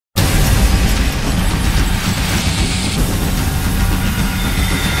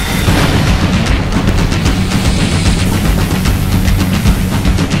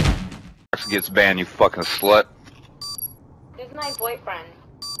gets banned, you fucking slut. Who's my boyfriend?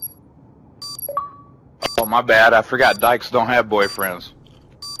 Oh, my bad. I forgot dykes don't have boyfriends.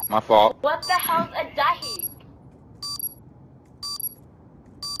 My fault. What the hell's a dyke?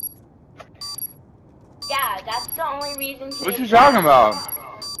 Yeah, that's the only reason to What you talking about?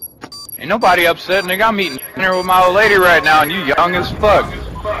 Ain't nobody upset, nigga. I'm eating dinner with my old lady right now, and you young as fuck.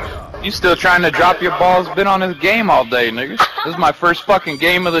 You still trying to drop your balls? Been on this game all day, nigga. This is my first fucking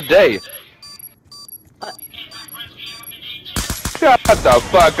game of the day. Shut the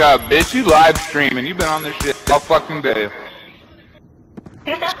fuck up, bitch. You live streaming. You been on this shit all fucking day.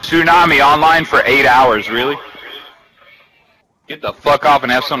 Tsunami online for 8 hours, really? Get the fuck off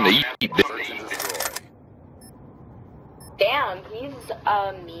and have something to eat, bitch. Damn, he's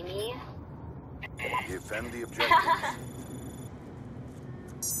Mimi. Defend the objectives.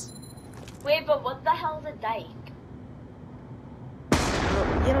 Wait, but what the hell's a dyke?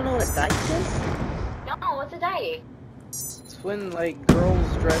 You don't know what a dyke is? No, what's a dyke? It's when, like,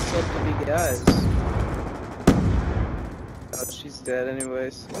 girls dress up to be guys. Oh, she's dead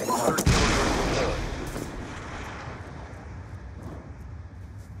anyways.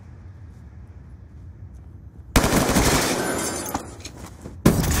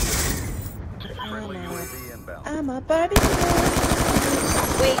 I'm a Barbie girl.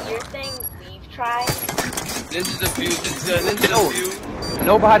 Wait, you're saying we've tried? This is a few. This is a few.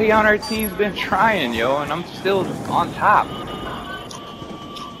 Nobody on our team's been trying, yo, and I'm still on top.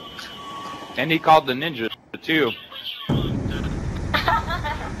 And he called the ninja, too.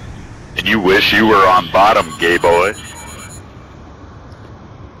 And you wish you were on bottom, gay boy.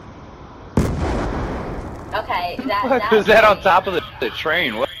 Okay, What is that on top of the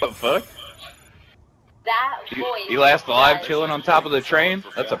train? What the fuck? That voice. You last alive chilling on top of the train?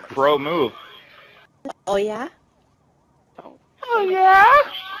 That's a pro move. Oh yeah? Oh yeah?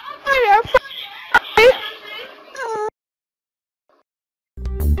 Oh yeah.